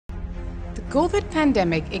The COVID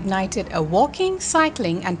pandemic ignited a walking,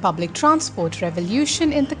 cycling and public transport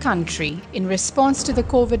revolution in the country. In response to the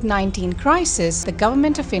COVID-19 crisis, the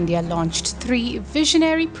Government of India launched 3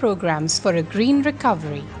 visionary programs for a green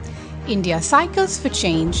recovery: India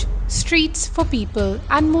Cycles4Change, Streets4People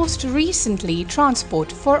and most recently Transport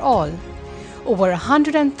for All. Over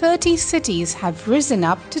 130 cities have risen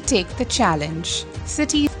up to take the challenge.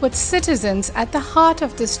 Cities put citizens at the heart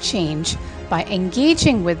of this change by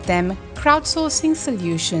engaging with them, crowdsourcing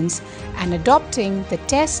solutions and adopting the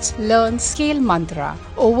test, learn, scale mantra.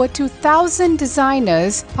 Over 2,000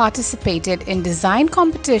 designers participated in design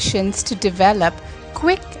competitions to develop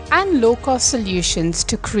quick and low-cost solutions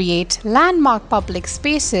to create landmark public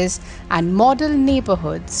spaces and model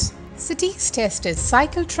neighborhoods. Cities tested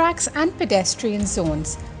cycle tracks and pedestrian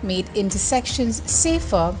zones, made intersections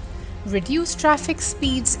safer, reduced traffic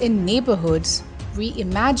speeds in neighborhoods,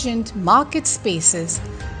 reimagined market spaces,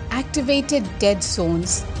 activated dead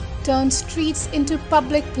zones, turned streets into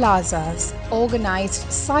public plazas,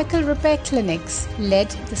 organized cycle repair clinics, led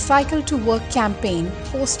the Cycle to Work campaign,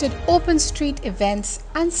 hosted open street events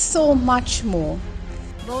and so much more.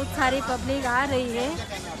 बहुत सारी public आ रही है,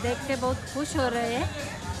 देख के बहुत खुश हो रहे हैं।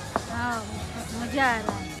 मजा आ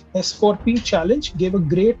रहा है। S4P challenge gave a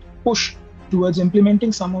great push towards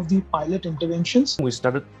implementing some of the pilot interventions. We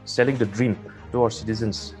started selling the dream to our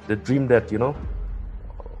citizens, the dream that,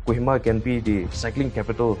 Kohima can be the cycling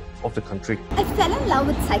capital of the country. I fell in love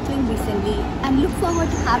with cycling recently and look forward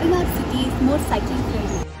to having our cities more cycling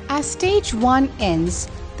friendly. As stage 1 ends,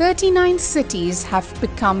 39 cities have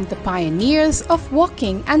become the pioneers of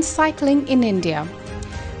walking and cycling in India.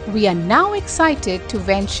 We are now excited to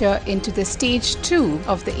venture into the stage 2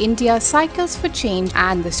 of the India Cycles4Change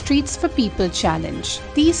and the Streets4People challenge.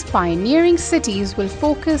 These pioneering cities will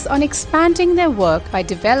focus on expanding their work by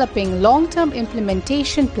developing long-term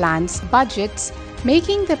implementation plans, budgets,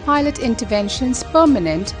 making their pilot interventions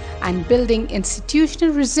permanent and building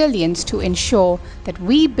institutional resilience to ensure that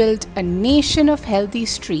we build a nation of healthy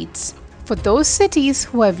streets. For those cities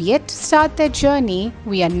who have yet to start their journey,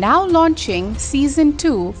 we are now launching Season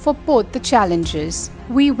 2 for both the challenges.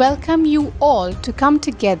 We welcome you all to come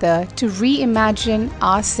together to reimagine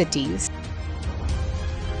our cities.